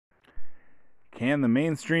Can the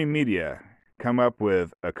mainstream media come up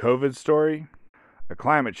with a COVID story, a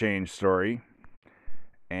climate change story,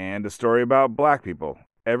 and a story about black people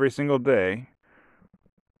every single day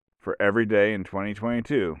for every day in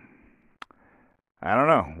 2022? I don't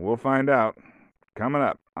know. We'll find out coming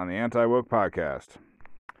up on the Anti-Woke Podcast.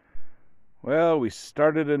 Well, we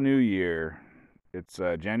started a new year. It's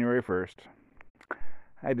January 1st.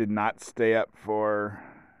 I did not stay up for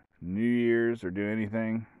New Year's or do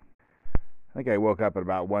anything. I think I woke up at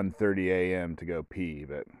about 1:30 a.m. to go pee,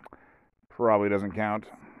 but probably doesn't count.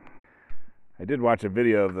 I did watch a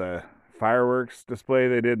video of the fireworks display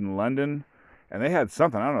they did in London, and they had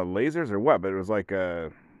something, I don't know, lasers or what, but it was like they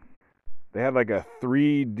had like a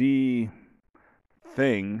 3D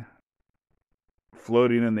thing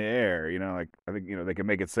floating in the air, like I think they could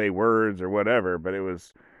make it say words or whatever, but it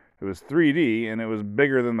was 3D and it was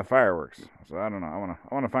bigger than the fireworks. So I don't know. I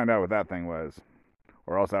want to find out what that thing was,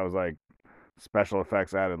 or else I was like special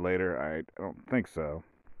effects added later. I don't think so.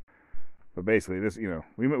 But basically, this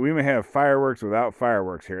we may have fireworks without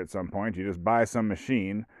fireworks here at some point. You just buy some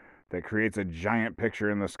machine that creates a giant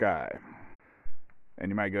picture in the sky,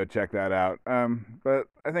 and you might go check that out. But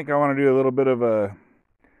I think I want to do a little bit of a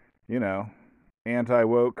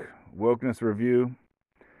wokeness review,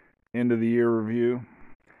 end of the year review.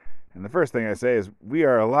 And the first thing I say is we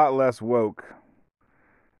are a lot less woke.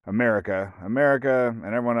 America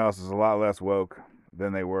and everyone else is a lot less woke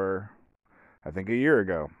than they were, I think, a year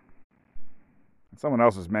ago. Someone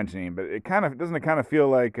else was mentioning, but doesn't it feel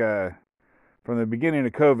like from the beginning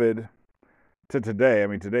of COVID to today, I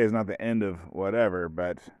mean, today is not the end of whatever,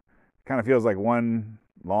 but it kind of feels like one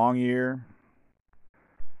long year.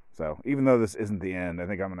 So even though this isn't the end, I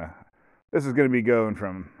think this is going to be going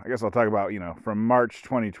from, I guess I'll talk about, from March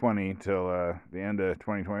 2020 till the end of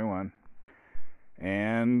 2021.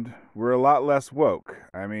 And we're a lot less woke.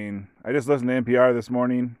 I mean, I just listened to NPR this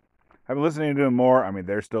morning. I've been listening to them more. I mean,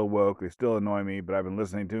 they're still woke. They still annoy me, but I've been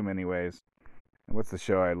listening to them anyways. And what's the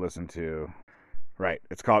show I listened to? Right,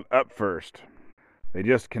 it's called Up First. They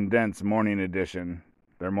just condensed Morning Edition,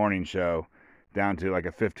 their morning show, down to like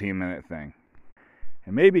a 15-minute thing.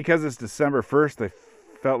 And maybe because it's December 1st, they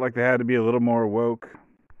felt like they had to be a little more woke.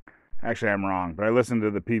 Actually, I'm wrong, but I listened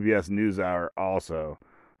to the PBS NewsHour also.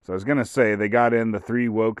 So I was going to say they got in the 3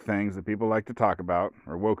 woke things that people like to talk about,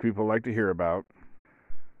 or woke people like to hear about,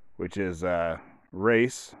 which is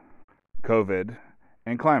race, COVID,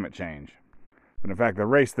 and climate change. But in fact, the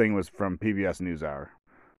race thing was from PBS NewsHour.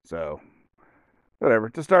 So, whatever.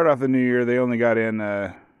 To start off the new year, they only got in,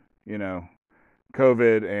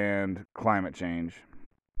 COVID and climate change.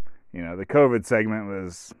 The COVID segment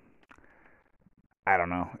was, I don't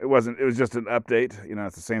know. It was just an update.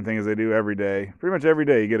 It's the same thing as they do every day. Pretty much every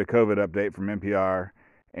day you get a COVID update from NPR,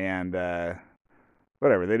 and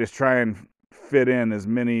whatever. They just try and fit in as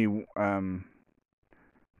many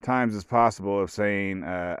times as possible of saying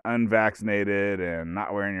unvaccinated and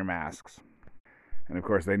not wearing your masks. And of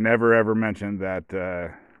course, they never ever mentioned that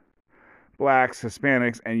blacks,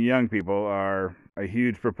 Hispanics, and young people are a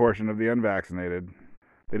huge proportion of the unvaccinated.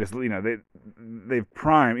 They just, they've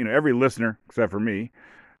primed, every listener, except for me,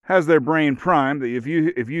 has their brain primed that if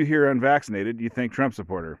you hear unvaccinated, you think Trump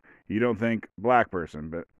supporter. You don't think black person,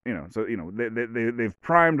 but, they've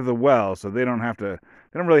primed the well, so they don't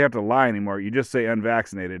really have to lie anymore. You just say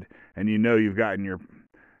unvaccinated, and you've gotten your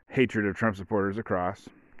hatred of Trump supporters across.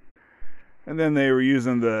 And then they were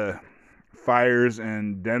using the fires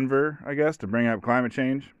in Denver, I guess, to bring up climate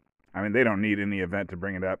change. I mean, they don't need any event to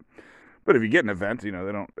bring it up. But if you get an event,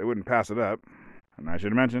 they wouldn't pass it up. And I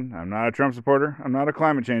should have mentioned, I'm not a Trump supporter. I'm not a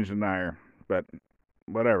climate change denier. But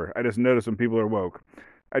whatever. I just notice when people are woke.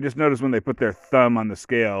 I just notice when they put their thumb on the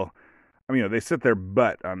scale. I mean, they sit their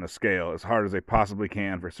butt on the scale as hard as they possibly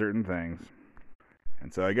can for certain things.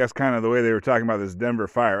 And so I guess kind of the way they were talking about this Denver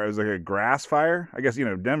fire, it was like a grass fire. I guess,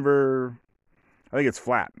 Denver, I think it's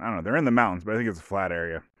flat. I don't know. They're in the mountains, but I think it's a flat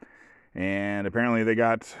area. And apparently they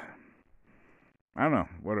got, I don't know,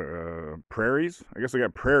 what prairies? I guess they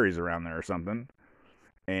got prairies around there or something.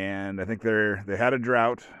 And I think they had a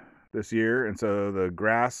drought this year, and so the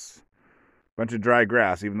grass, bunch of dry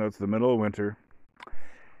grass, even though it's the middle of winter.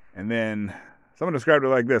 And then someone described it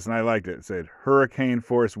like this, and I liked it. It said hurricane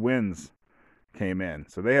force winds came in.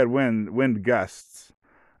 So they had wind gusts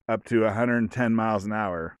up to 110 miles an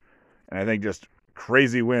hour, and I think just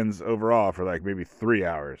crazy winds overall for like maybe 3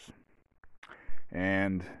 hours.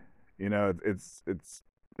 And it's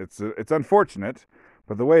unfortunate,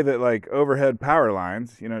 but the way that like overhead power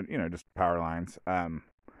lines, just power lines,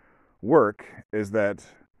 work is that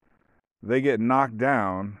they get knocked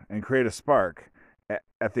down and create a spark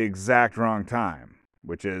at the exact wrong time.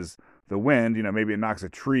 which is the wind. Maybe it knocks a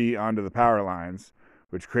tree onto the power lines,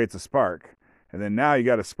 which creates a spark. And then now you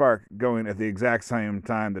got a spark going at the exact same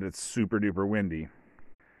time that it's super duper windy.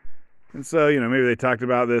 And so, maybe they talked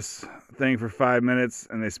about this thing for 5 minutes,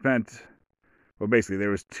 and they spent, well, basically there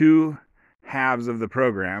was two halves of the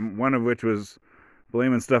program, one of which was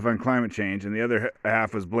blaming stuff on climate change, and the other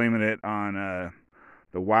half was blaming it on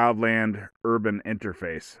the wildland urban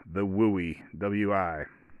interface, the WUI, W-I.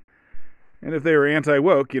 And if they were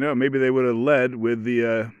anti-woke, maybe they would have led with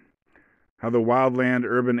the how the wildland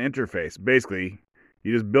urban interface. Basically,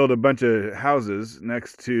 you just build a bunch of houses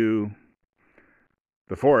next to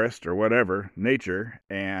the forest or whatever, nature,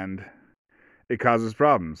 and it causes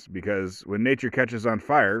problems because when nature catches on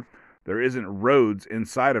fire, there isn't roads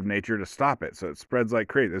inside of nature to stop it. So it spreads like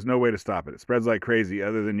crazy. There's no way to stop it. It spreads like crazy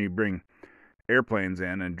other than you bring airplanes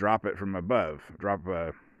in and drop it from above, drop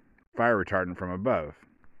a fire retardant from above.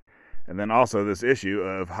 And then also this issue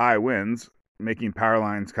of high winds making power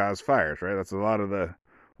lines cause fires, right? That's a lot of the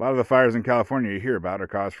fires in California you hear about are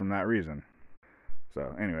caused from that reason.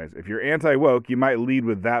 So anyways, if you're anti-woke, you might lead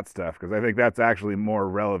with that stuff because I think that's actually more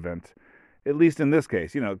relevant, at least in this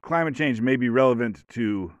case. Climate change may be relevant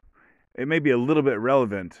to, it may be a little bit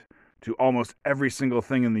relevant to almost every single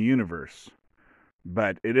thing in the universe,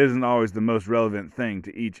 but it isn't always the most relevant thing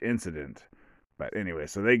to each incident. But anyway,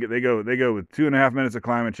 so they go with 2.5 minutes of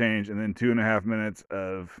climate change and then 2.5 minutes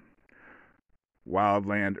of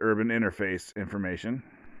wildland urban interface information.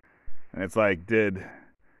 And it's like, did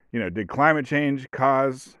climate change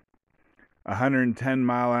cause 110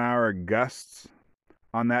 mile an hour gusts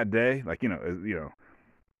on that day? Like,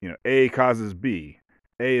 A causes B.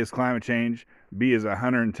 A is climate change. B is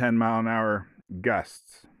 110 mile an hour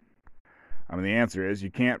gusts. I mean, the answer is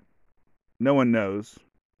no one knows.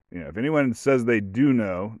 If anyone says they do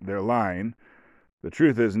know, they're lying. The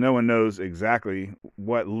truth is no one knows exactly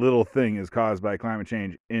what little thing is caused by climate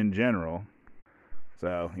change in general.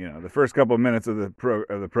 So, the first couple of minutes of the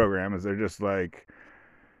program is they're just like,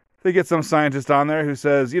 they get some scientist on there who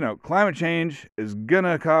says, climate change is going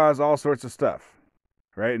to cause all sorts of stuff,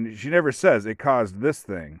 right? And she never says it caused this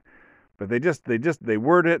thing, but they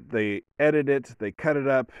word it, they edit it, they cut it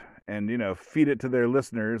up and, feed it to their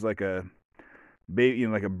listeners like a baby,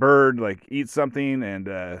 like a bird, like eats something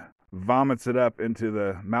and vomits it up into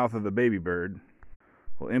the mouth of the baby bird.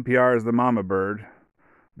 Well, NPR is the mama bird.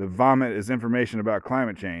 The vomit is information about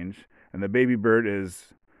climate change, and the baby bird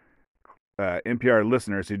is NPR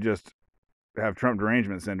listeners who just have Trump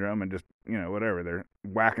derangement syndrome and just, whatever. They're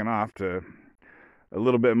whacking off to a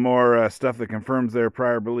little bit more stuff that confirms their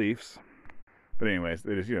prior beliefs. But anyways,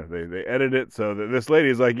 they just, they edit it so that this lady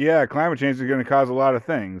is like, yeah, climate change is going to cause a lot of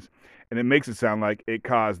things. And it makes it sound like it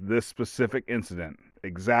caused this specific incident.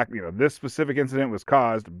 Exactly, this specific incident was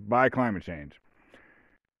caused by climate change.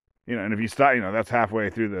 And if you stop, that's halfway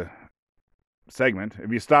through the segment.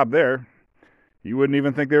 If you stop there, you wouldn't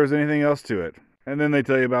even think there was anything else to it. And then they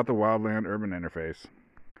tell you about the wildland urban interface.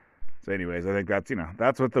 So anyways, I think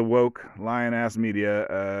that's what the woke lion-ass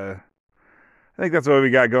media, I think that's what we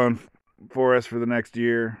got going for us for the next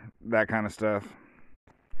year, that kind of stuff.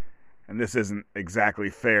 And this isn't exactly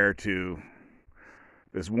fair to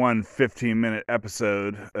this one 15-minute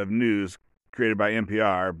episode of news created by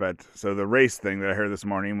NPR, but so the race thing that I heard this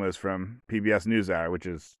morning was from PBS NewsHour, which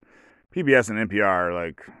is PBS and NPR,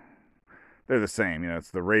 like, they're the same.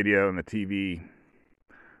 It's the radio and the TV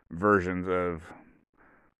versions of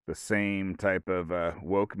the same type of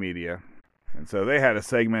woke media. And so they had a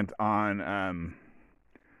segment on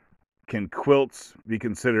can quilts be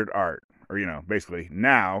considered art? Or, basically,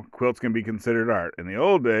 now quilts can be considered art. In the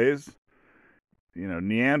old days,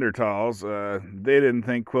 Neanderthals, they didn't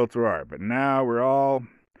think quilts were art. But now we're all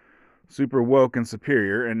super woke and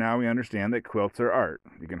superior, and now we understand that quilts are art.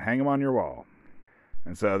 You can hang them on your wall.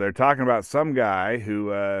 And so they're talking about some guy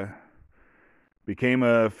who became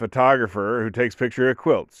a photographer who takes picture of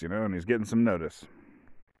quilts, and he's getting some notice.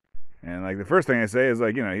 And, like, the first thing I say is,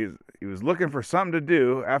 like, he was looking for something to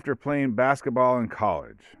do after playing basketball in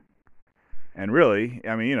college. And really,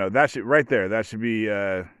 I mean, that should be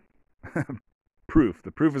proof.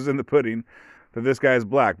 The proof is in the pudding that this guy is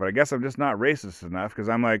black. But I guess I'm just not racist enough because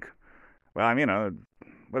I'm like, well,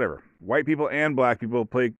 whatever. White people and black people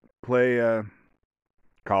play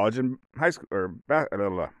college and high school or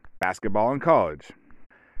basketball in college.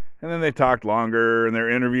 And then they talked longer, and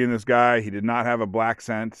they're interviewing this guy. He did not have a black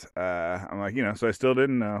scent. I'm like, so I still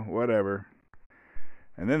didn't know. Whatever.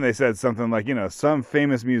 And then they said something like, some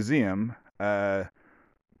famous museum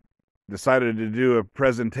decided to do a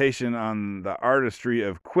presentation on the artistry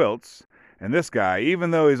of quilts. And this guy,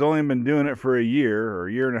 even though he's only been doing it for a year or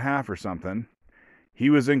a year and a half or something, he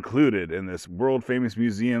was included in this world famous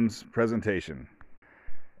museum's presentation.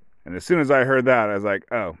 And as soon as I heard that, I was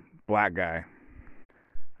like, oh, black guy.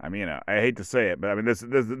 I mean, I hate to say it, but I mean, this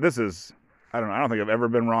is, I don't know, I don't think I've ever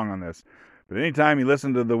been wrong on this. But anytime you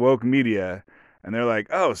listen to the woke media and they're like,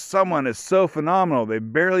 oh, someone is so phenomenal, they've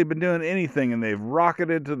barely been doing anything and they've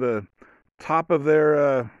rocketed to the top of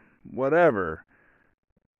their whatever.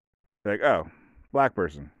 Like, oh, black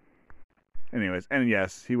person. Anyways, and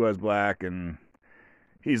yes, he was black, and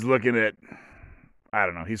he's looking at, I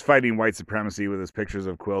don't know, he's fighting white supremacy with his pictures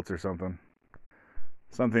of quilts or something.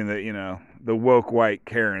 Something that, the woke white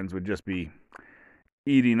Karens would just be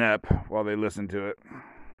eating up while they listen to it.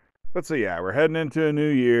 But so yeah, we're heading into a new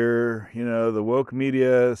year. The woke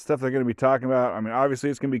media, stuff they're going to be talking about. I mean, obviously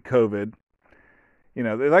it's going to be COVID.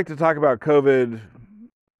 They like to talk about COVID.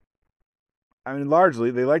 I mean,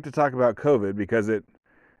 largely they like to talk about COVID because it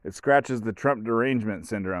scratches the Trump derangement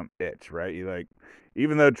syndrome itch, right?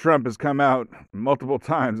 Even though Trump has come out multiple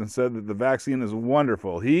times and said that the vaccine is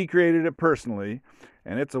wonderful, he created it personally,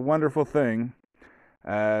 and it's a wonderful thing.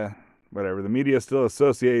 Whatever, the media still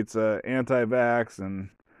associates anti-vax and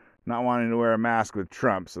not wanting to wear a mask with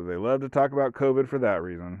Trump, so they love to talk about COVID for that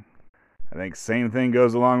reason. I think same thing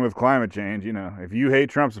goes along with climate change. If you hate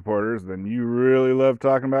Trump supporters, then you really love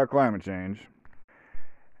talking about climate change.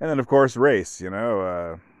 And then, of course, race.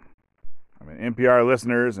 NPR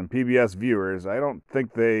listeners and PBS viewers, I don't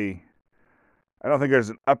think there's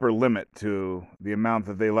an upper limit to the amount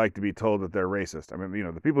that they like to be told that they're racist. I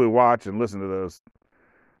mean, the people who watch and listen to those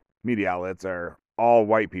media outlets are all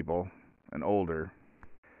white people and older,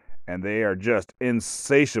 and they are just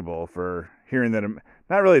insatiable for hearing that,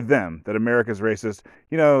 not really them, that America's racist.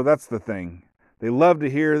 That's the thing. They love to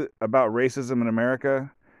hear about racism in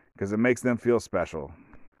America because it makes them feel special.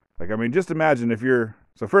 Just imagine if you're,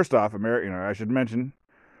 so first off, America, I should mention,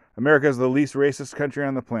 America is the least racist country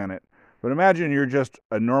on the planet. But imagine you're just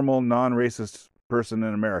a normal, non-racist person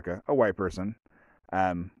in America, a white person,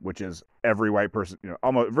 which is every white person,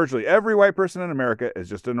 almost virtually every white person in America is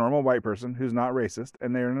just a normal white person who's not racist,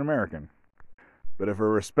 and they're an American. But if a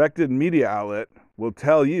respected media outlet will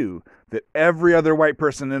tell you that every other white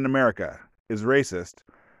person in America is racist,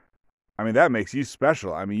 that makes you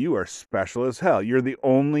special. You are special as hell. You're the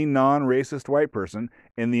only non-racist white person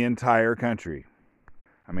in the entire country.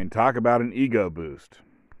 Talk about an ego boost.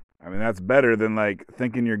 That's better than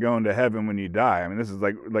thinking you're going to heaven when you die. This is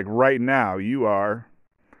like right now you are,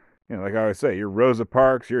 like I always say, you're Rosa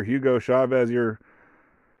Parks, you're Hugo Chavez, you're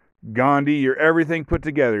Gandhi, you're everything put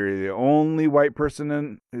together. You're the only white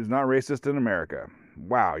person who's not racist in America.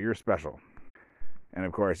 Wow, you're special. And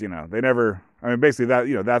of course, they never, basically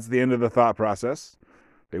that's the end of the thought process.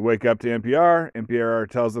 They wake up to NPR. NPR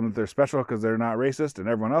tells them that they're special because they're not racist and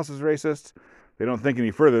everyone else is racist. They don't think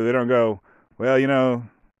any further. They don't go, well,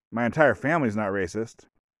 my entire family's not racist.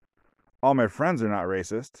 All my friends are not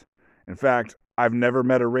racist. In fact, I've never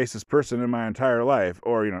met a racist person in my entire life.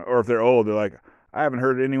 Or if they're old, they're like, I haven't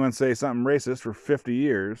heard anyone say something racist for 50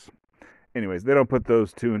 years. Anyways, they don't put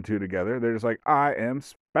those two and two together. They're just like, I am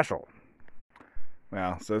special.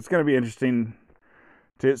 Well, so it's going to be interesting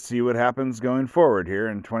to see what happens going forward here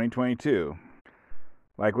in 2022.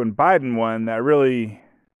 When Biden won, that really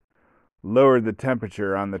lowered the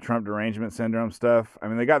temperature on the Trump derangement syndrome stuff.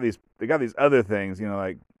 They got these other things,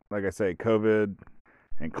 like I say, COVID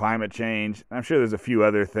and climate change. I'm sure there's a few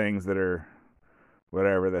other things that are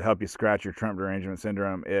whatever that help you scratch your Trump derangement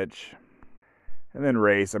syndrome itch. And then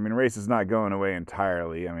race. Race is not going away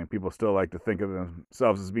entirely. People still like to think of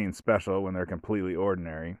themselves as being special when they're completely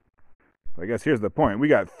ordinary. But I guess here's the point. We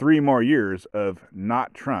got 3 more years of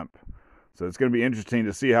not Trump. So it's going to be interesting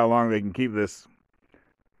to see how long they can keep this,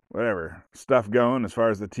 stuff going as far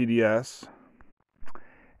as the TDS.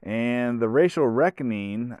 And the racial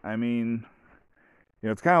reckoning,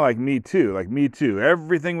 it's kind of like Me Too. Me Too.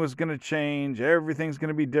 Everything was going to change. Everything's going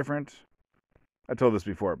to be different. I told this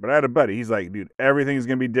before, but I had a buddy. He's like, dude, everything's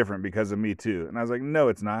going to be different because of Me Too. And I was like, no,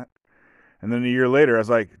 it's not. And then a year later, I was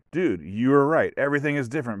like, dude, you were right. Everything is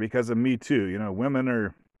different because of Me Too. Women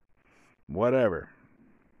are whatever.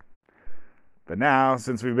 But now,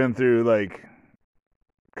 since we've been through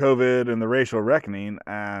COVID and the racial reckoning,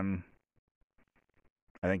 I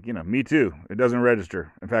think, Me Too, it doesn't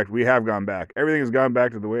register. In fact, we have gone back. Everything has gone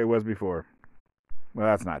back to the way it was before. Well,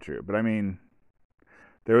 that's not true. But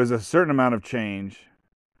there was a certain amount of change,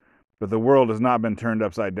 but the world has not been turned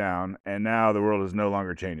upside down, and now the world is no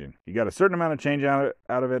longer changing. You got a certain amount of change out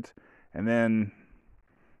of it, and then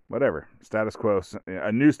status quo,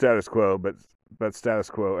 a new status quo, but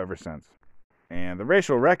status quo ever since. And the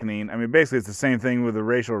racial reckoning, basically it's the same thing with the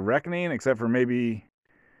racial reckoning, except for maybe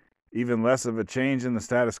even less of a change in the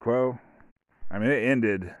status quo. I mean, it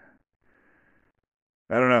ended,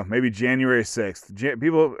 I don't know, maybe January 6th.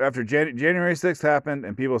 People, after January 6th happened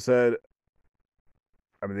and people said,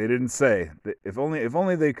 I mean, they didn't say, if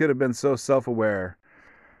only they could have been so self-aware.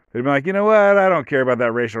 They'd be like, you know what? I don't care about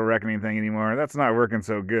that racial reckoning thing anymore. That's not working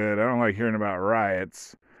so good. I don't like hearing about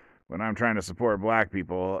riots when I'm trying to support black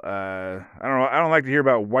people. I don't like to hear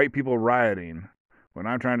about white people rioting when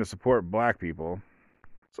I'm trying to support black people.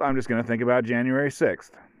 So I'm just going to think about January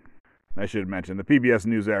 6th. I should mention the PBS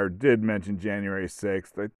NewsHour did mention January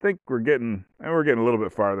 6th. I think we're getting a little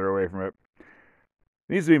bit farther away from it.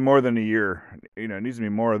 It needs to be more than a year. It needs to be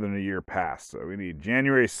more than a year past. So we need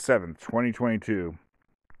January 7th, 2022.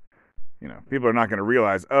 People are not going to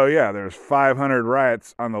realize, oh yeah, there's 500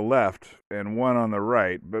 riots on the left and one on the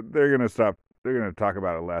right, but they're going to talk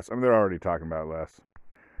about it less. I mean, they're already talking about it less.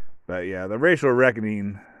 But yeah, the racial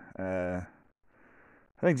reckoning, I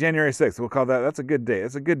think January 6th, we'll call that's a good date.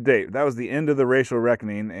 That's a good date. That was the end of the racial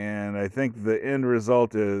reckoning, and I think the end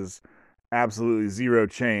result is absolutely zero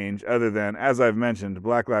change, other than, as I've mentioned,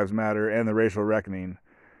 Black Lives Matter and the racial reckoning,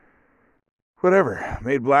 whatever,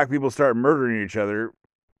 made black people start murdering each other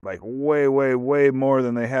like way, way, way more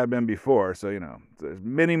than they had been before. So, there's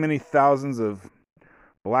many, many thousands of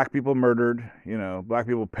black people murdered, black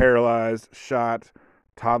people paralyzed, shot,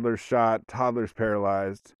 toddlers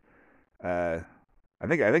paralyzed. I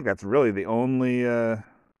think that's really the only,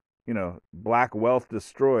 black wealth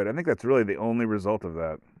destroyed. I think that's really the only result of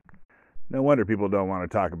that. No wonder people don't want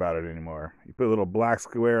to talk about it anymore. You put a little black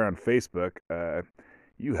square on Facebook,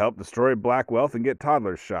 you help destroy black wealth and get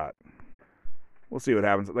toddlers shot. We'll see what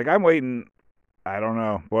happens. Like, I'm waiting. I don't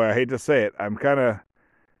know. Boy, I hate to say it. I'm kind of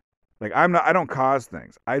like, I don't cause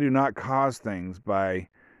things. I do not cause things by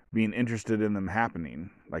being interested in them happening.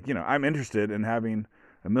 Like, I'm interested in having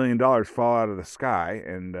 $1 million fall out of the sky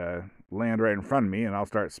and land right in front of me, and I'll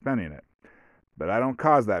start spending it. But I don't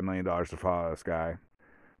cause that $1 million to fall out of the sky.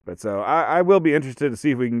 But so I will be interested to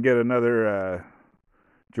see if we can get another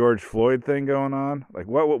George Floyd thing going on. Like,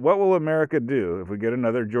 what will America do if we get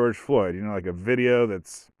another George Floyd? Like a video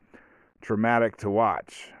that's traumatic to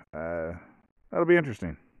watch. That'll be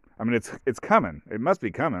interesting. I mean, it's coming. It must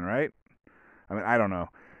be coming, right? I mean, I don't know.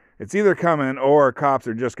 It's either coming or cops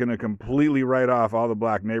are just going to completely write off all the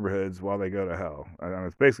black neighborhoods while they go to hell. I mean,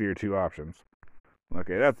 it's basically your two options.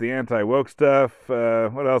 Okay, that's the anti-woke stuff.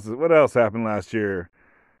 What else happened last year?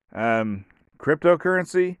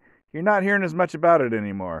 Cryptocurrency. You're not hearing as much about it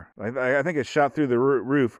anymore. I think it shot through the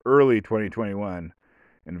roof early 2021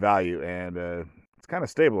 in value, and it's kind of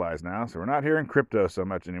stabilized now. So we're not hearing crypto so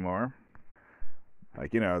much anymore.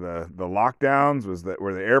 Like, the lockdowns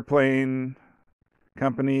were the airplane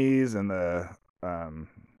companies and the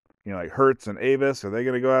like Hertz and Avis. Are they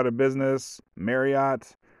going to go out of business?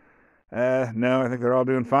 Marriott? No, I think they're all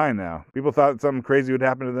doing fine now. People thought something crazy would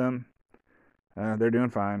happen to them. They're doing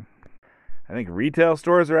fine. I think retail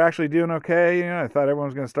stores are actually doing okay. I thought everyone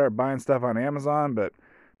was going to start buying stuff on Amazon, but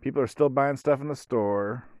people are still buying stuff in the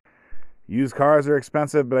store. Used cars are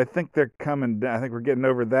expensive, but I think they're coming down. I think we're getting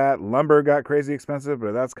over that. Lumber got crazy expensive,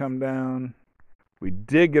 but that's come down. We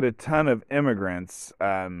did get a ton of immigrants.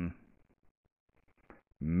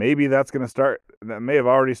 Maybe that's going to start. That may have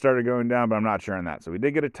already started going down, but I'm not sure on that. So we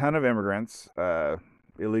did get a ton of immigrants,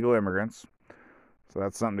 illegal immigrants. So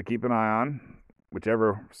that's something to keep an eye on.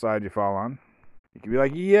 Whichever side you fall on. You can be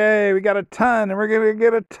like, yay, we got a ton, and we're going to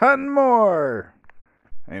get a ton more.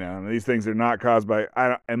 These things are not caused by,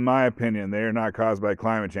 in my opinion, they are not caused by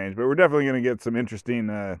climate change, but we're definitely going to get some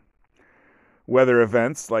interesting weather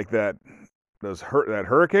events like that. That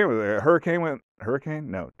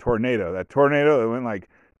tornado. That tornado that went like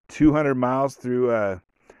 200 miles through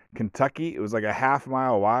Kentucky. It was like a half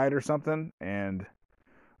mile wide or something, and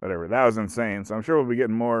whatever. That was insane. So I'm sure we'll be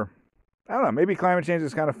getting more. I don't know, maybe climate change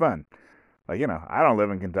is kind of fun. Like, I don't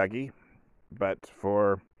live in Kentucky, but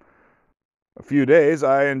for a few days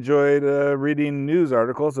I enjoyed reading news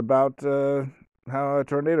articles about how a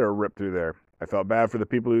tornado ripped through there. I felt bad for the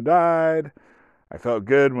people who died. I felt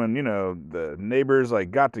good when, the neighbors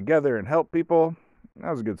got together and helped people.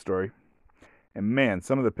 That was a good story. And man,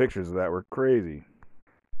 some of the pictures of that were crazy.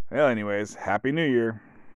 Well, anyways, Happy New Year.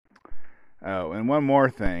 Oh, and one more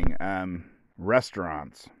thing.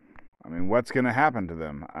 Restaurants. I mean, what's going to happen to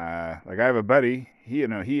them? I have a buddy, he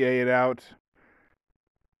ate out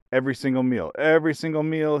every single meal. Every single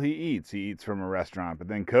meal he eats from a restaurant. But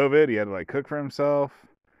then COVID, he had to cook for himself.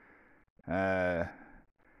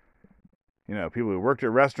 People who worked at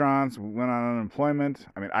restaurants went on unemployment.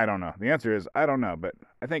 I mean, I don't know. The answer is, I don't know. But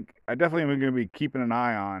I think I definitely am going to be keeping an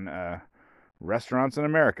eye on restaurants in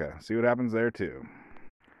America. See what happens there, too.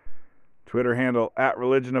 Twitter handle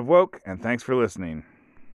 @religionofwoke, and thanks for listening.